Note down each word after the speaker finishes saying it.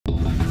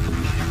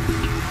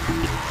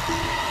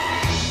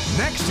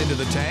into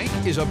the tank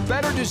is a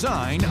better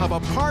design of a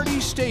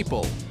party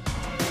staple.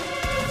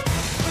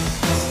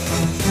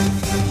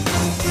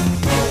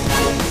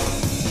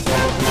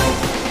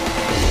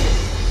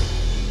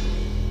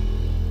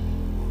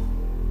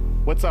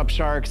 What's up,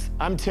 Sharks?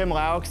 I'm Tim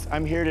Loucks.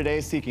 I'm here today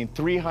seeking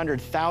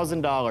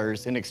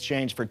 $300,000 in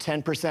exchange for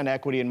 10%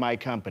 equity in my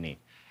company.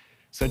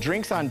 So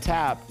drinks on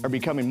tap are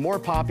becoming more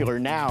popular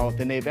now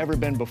than they've ever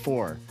been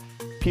before.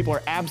 People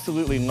are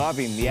absolutely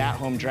loving the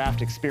at-home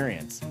draft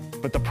experience.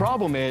 But the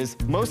problem is,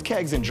 most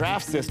kegs and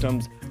draft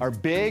systems are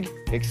big,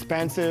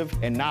 expensive,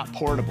 and not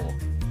portable.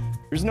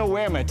 There's no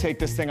way I'm gonna take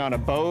this thing on a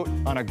boat,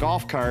 on a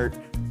golf cart.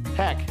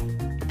 Heck,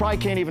 I probably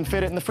can't even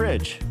fit it in the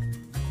fridge.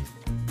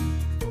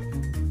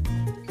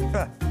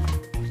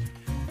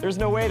 There's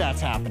no way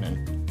that's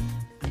happening.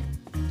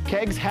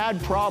 Kegs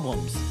had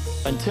problems,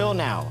 until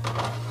now.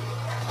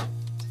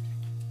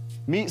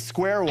 Meet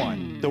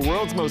Squareone, the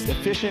world's most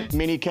efficient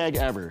mini keg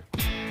ever.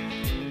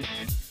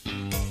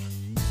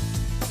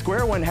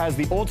 Squareone has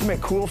the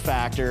ultimate cool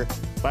factor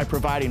by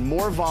providing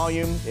more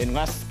volume in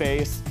less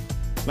space,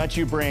 lets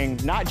you bring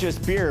not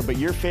just beer, but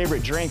your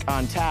favorite drink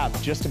on tap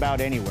just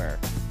about anywhere.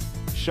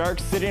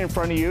 Sharks, sitting in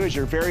front of you is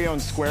your very own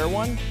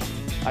Squareone.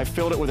 I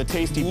filled it with a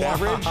tasty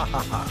beverage.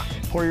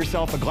 Pour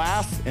yourself a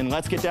glass, and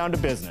let's get down to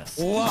business.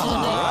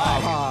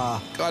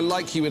 Wow. I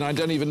like you, and I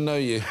don't even know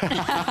you.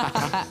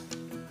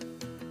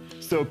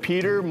 So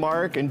Peter,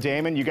 Mark, and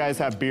Damon, you guys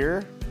have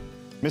beer.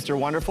 Mr.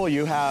 Wonderful,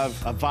 you have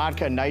a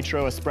vodka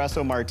nitro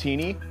espresso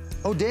martini.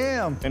 Oh,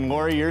 damn. And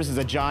Lori, yours is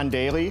a John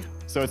Daly.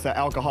 So it's the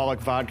alcoholic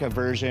vodka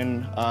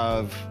version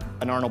of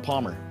an Arnold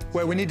Palmer.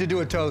 Wait, we need to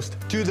do a toast.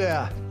 To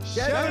the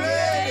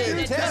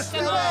Chevrolet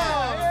Testament!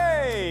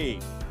 Hey!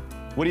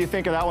 What do you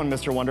think of that one,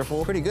 Mr.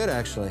 Wonderful? Pretty good,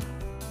 actually.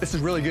 This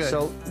is really good.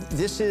 So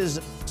this is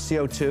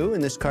CO2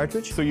 in this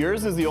cartridge? So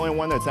yours is the only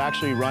one that's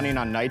actually running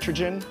on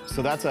nitrogen.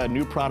 So that's a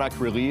new product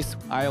release.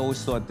 I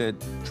always thought that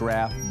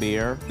draft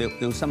beer, there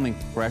was something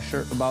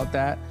fresher about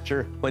that.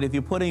 Sure. But if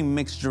you're putting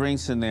mixed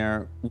drinks in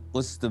there,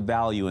 what's the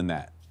value in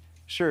that?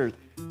 Sure.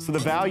 So the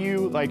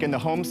value, like in the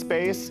home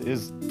space,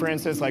 is, for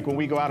instance, like when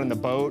we go out on the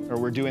boat or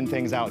we're doing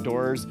things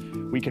outdoors,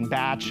 we can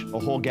batch a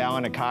whole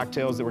gallon of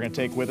cocktails that we're gonna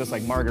take with us,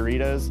 like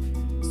margaritas.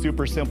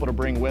 Super simple to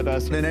bring with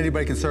us. Then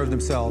anybody can serve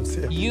themselves.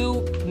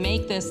 You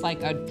make this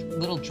like a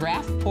little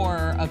draft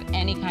pourer of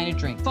any kind of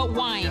drink. But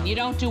wine, you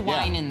don't do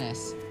wine in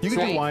this. You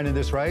can do wine in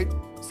this, right?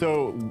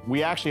 So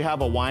we actually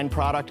have a wine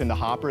product in the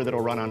hopper that'll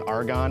run on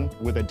argon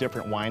with a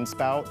different wine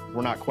spout.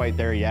 We're not quite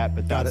there yet,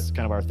 but that's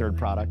kind of our third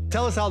product.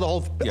 Tell us how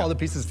all the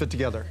pieces fit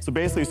together. So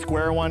basically,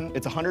 Squareone,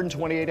 it's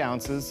 128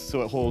 ounces,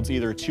 so it holds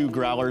either 2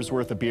 growlers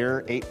worth of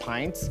beer, 8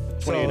 pints,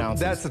 28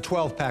 ounces. That's a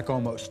 12-pack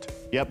almost.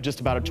 Yep,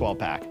 just about a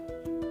 12-pack.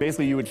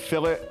 Basically, you would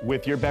fill it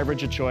with your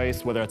beverage of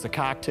choice, whether it's a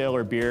cocktail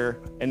or beer,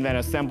 and then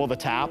assemble the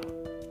tap,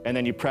 and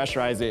then you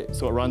pressurize it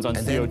so it runs on CO2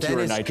 or nitrogen.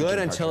 And then it's good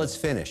until it's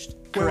finished.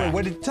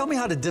 Wait, tell me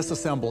how to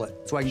disassemble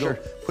it so I can go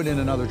put in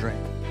another drink.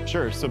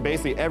 Sure, so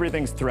basically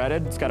everything's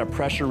threaded. It's got a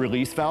pressure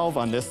release valve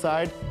on this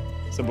side.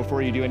 So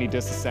before you do any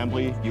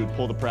disassembly, you would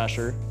pull the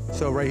pressure.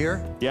 So right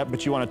here? Yep,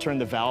 but you want to turn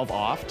the valve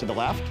off to the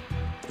left.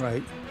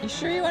 Right. You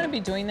sure you want to be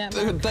doing that?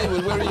 David,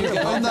 where are you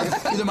going?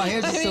 Either my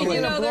hands are still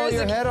You're gonna blow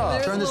your head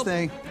off. Turn this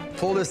thing,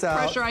 pull this out.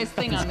 Pressurized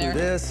thing on there.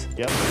 This.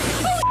 Yep.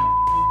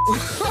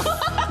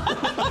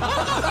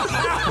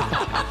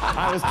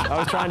 I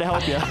was trying to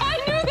help you. I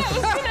knew that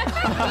was gonna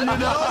happen. You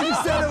know, you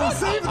said it was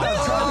safe.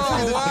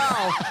 Oh,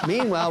 wow.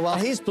 Meanwhile, while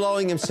he's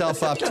blowing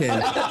himself up,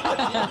 Tim.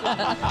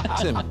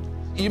 Tim,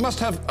 you must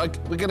have,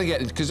 we're going to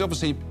get it, because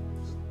obviously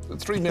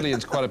 3 million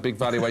is quite a big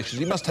valuation.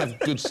 You must have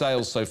good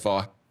sales so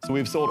far. So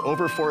we've sold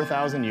over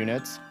 4,000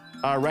 units.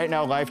 Right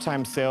now,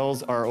 lifetime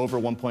sales are over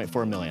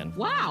 1.4 million.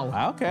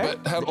 Wow. Okay.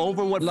 But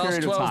over what last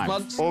period of 12 time?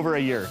 months? Over a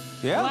year.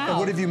 Yeah. Wow. And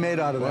what have you made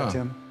out of that,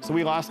 Tim? So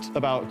we lost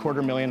about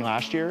 $250,000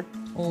 last year.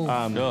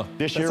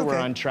 This year, we're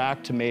on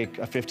track to make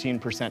a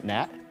 15%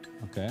 net.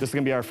 Okay. This is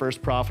gonna be our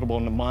first profitable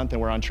in the month,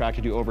 and we're on track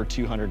to do over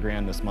 200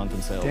 grand this month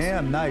in sales.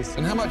 Damn, nice.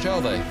 And how much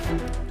are they?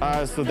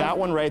 So that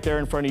one right there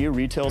in front of you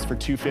retails for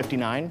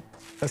 $259.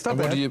 That's not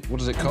And bad. what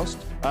does it cost?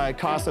 It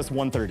costs us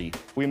 $130.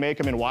 We make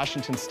them in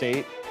Washington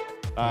State.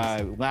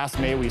 Last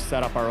May, we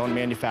set up our own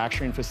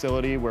manufacturing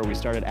facility where we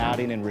started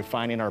adding and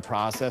refining our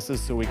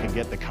processes so we can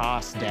get the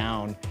costs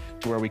down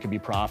to where we can be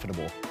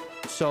profitable.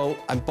 So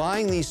I'm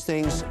buying these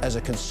things as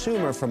a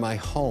consumer for my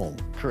home.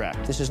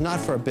 Correct. This is not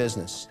for a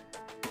business.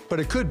 But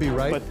it could be,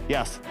 right? But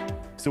yes.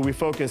 So we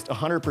focused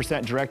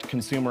 100% direct to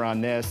consumer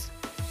on this.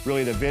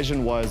 Really, the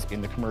vision was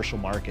in the commercial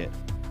market.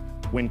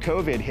 When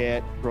COVID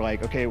hit, we're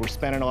like, okay, we're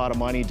spending a lot of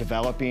money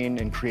developing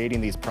and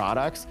creating these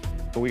products,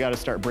 but we got to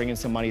start bringing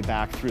some money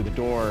back through the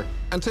door.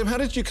 And Tim, how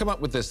did you come up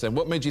with this then?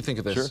 What made you think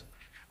of this? Sure.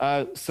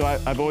 So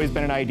I've always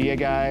been an idea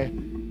guy,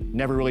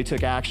 never really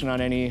took action on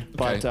any,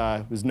 but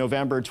it was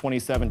November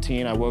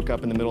 2017. I woke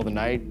up in the middle of the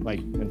night,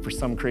 and for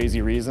some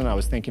crazy reason, I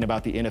was thinking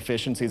about the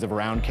inefficiencies of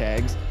round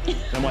kegs. And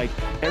I'm like,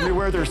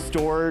 everywhere they're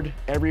stored,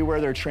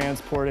 everywhere they're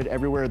transported,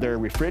 everywhere they're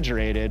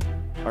refrigerated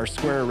are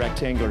square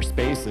rectangular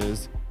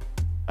spaces.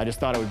 I just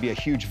thought it would be a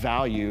huge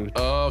value.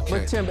 Okay.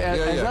 But Tim,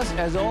 Yeah.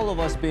 as all of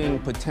us being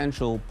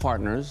potential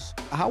partners,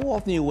 how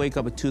often do you wake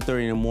up at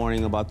 2:30 in the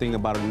morning thinking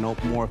about a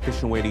more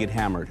efficient way to get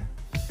hammered?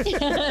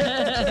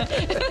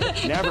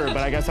 Never, but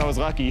I guess I was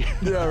lucky.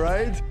 Yeah,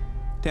 right?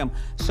 Tim,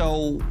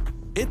 so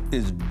it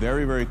is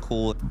very, very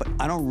cool, but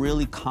I don't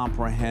really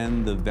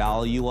comprehend the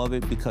value of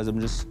it because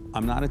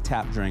I'm not a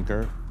tap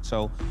drinker,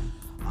 so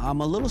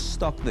I'm a little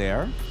stuck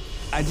there.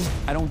 I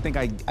don't think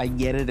I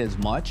get it as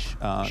much,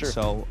 Sure.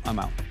 so I'm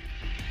out.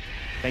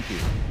 Thank you.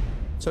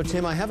 So,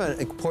 Tim, I have an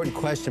important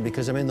question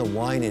because I'm in the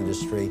wine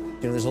industry.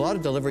 You know, there's a lot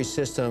of delivery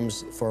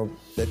systems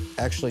that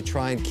actually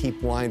try and keep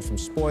wine from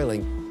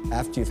spoiling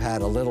after you've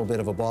had a little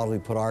bit of a bottle, you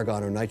put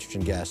argon or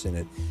nitrogen gas in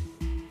it.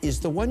 Is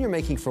the one you're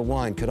making for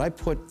wine, could I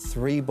put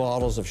 3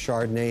 bottles of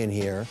Chardonnay in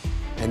here,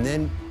 and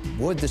then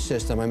would the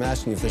system, I'm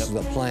asking you if this is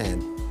the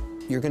plan,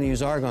 you're going to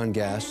use argon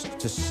gas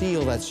to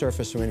seal that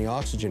surface from any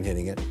oxygen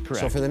hitting it.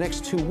 Correct. So for the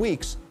next 2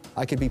 weeks,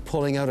 I could be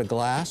pulling out a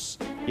glass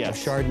of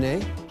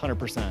Chardonnay?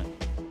 100%.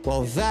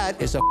 Well,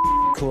 that is a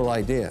cool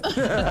idea.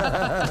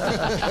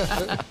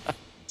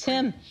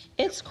 Tim,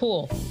 it's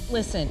cool.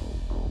 Listen,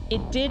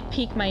 it did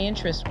pique my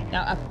interest.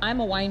 Now, I'm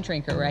a wine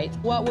drinker, right?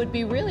 What would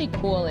be really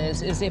cool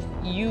is if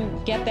you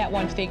get that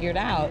one figured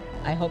out,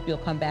 I hope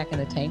you'll come back in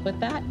the tank with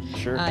that.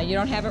 Sure. You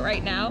don't have it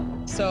right now,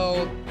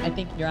 so I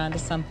think you're onto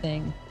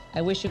something.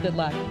 I wish you good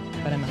luck,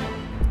 but I'm out.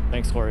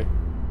 Thanks, Lori.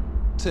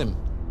 Tim,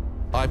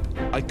 I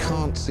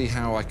can't see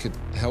how I could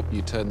help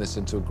you turn this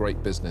into a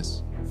great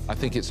business. I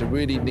think it's a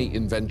really neat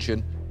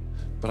invention,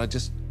 but I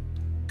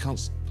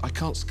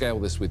can't scale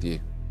this with you.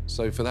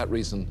 So for that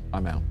reason,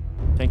 I'm out.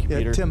 Thank you, Yeah,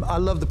 Peter. Tim, I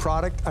love the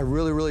product. I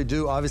really, really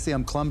do. Obviously,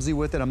 I'm clumsy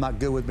with it. I'm not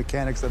good with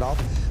mechanics at all.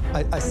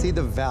 I see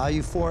the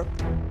value for it.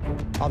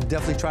 I'll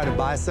definitely try to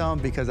buy some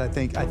because I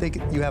think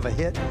you have a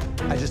hit.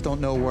 I just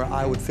don't know where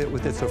I would fit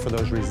with it. So for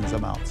those reasons,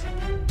 I'm out.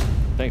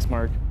 Thanks,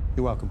 Mark.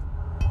 You're welcome.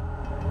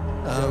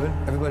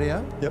 Everybody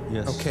out? Yep.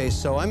 Yes. Okay,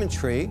 so I'm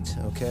intrigued,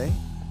 okay?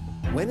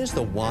 When is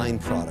the wine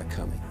product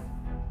coming?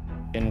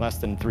 In less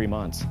than 3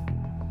 months.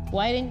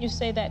 Why didn't you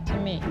say that to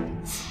me?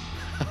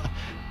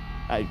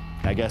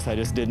 I guess I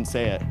just didn't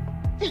say it.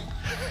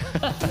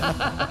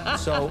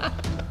 So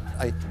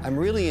I'm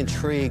really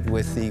intrigued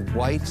with the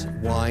white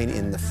wine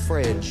in the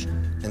fridge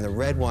and the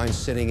red wine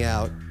sitting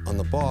out on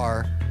the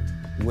bar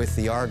with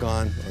the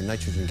argon or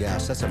nitrogen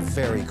gas. That's a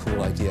very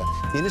cool idea.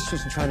 The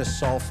industry's been trying to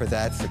solve for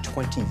that for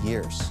 20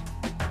 years.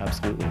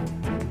 Absolutely.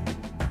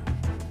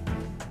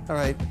 All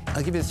right,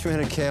 I'll give you the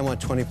 300K, I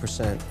want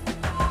 20%.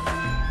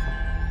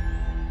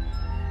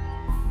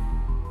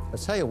 I'll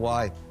tell you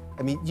why.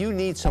 I mean, you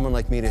need someone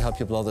like me to help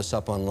you blow this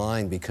up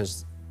online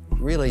because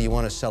really you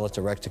want to sell it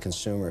direct to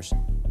consumers. So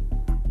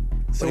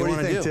what do you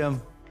wanna think,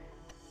 Tim?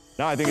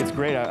 No, I think it's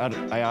great.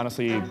 I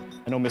honestly,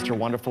 I know Mr.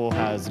 Wonderful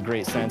has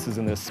great senses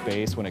in this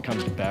space when it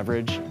comes to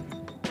beverage.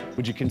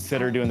 Would you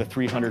consider doing the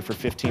 300 for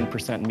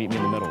 15% and meet me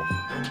in the middle?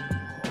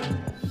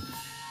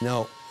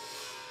 No.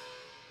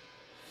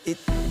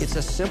 It's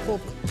a simple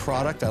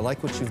product. I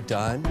like what you've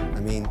done. I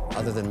mean,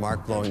 other than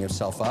Mark blowing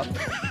himself up.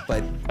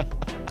 But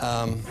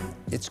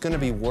it's going to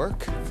be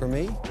work for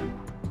me.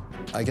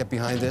 I get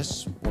behind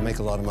this. We'll make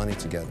a lot of money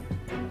together.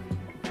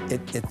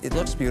 It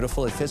looks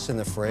beautiful. It fits in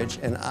the fridge.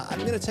 And I'm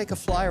going to take a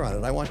flyer on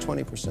it. I want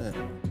 20%.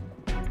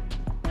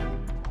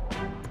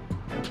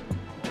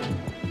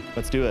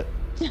 Let's do it.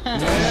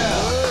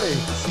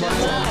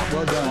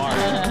 Well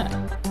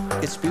done.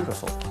 It's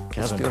beautiful.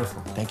 Kevin, It's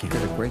beautiful. thank you. You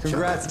did a great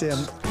Congrats, job.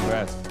 Tim.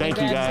 Congrats. Thank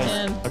you, Congrats,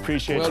 guys. Tim.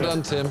 Appreciate Well you.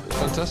 done, Tim.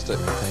 Fantastic.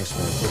 Thanks,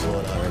 man.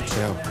 All right,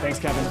 Joe. Thanks,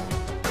 Kevin.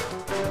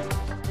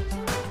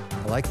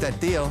 I like that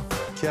deal.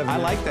 Kevin, I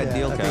like that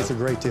deal, I think Kev. it's a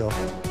great deal.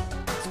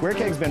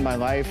 Squarekeg's been my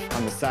life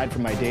on the side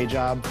from my day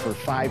job for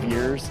 5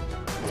 years.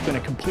 It's been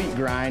a complete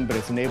grind, but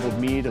it's enabled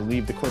me to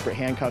leave the corporate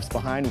handcuffs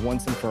behind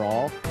once and for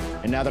all.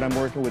 And now that I'm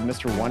working with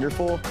Mr.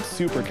 Wonderful, I'm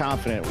super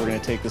confident we're going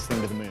to take this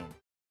thing to the moon.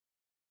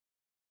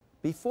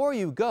 Before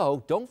you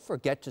go, don't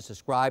forget to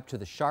subscribe to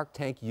the Shark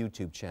Tank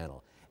YouTube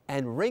channel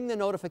and ring the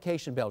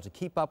notification bell to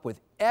keep up with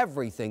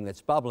everything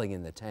that's bubbling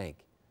in the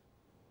tank.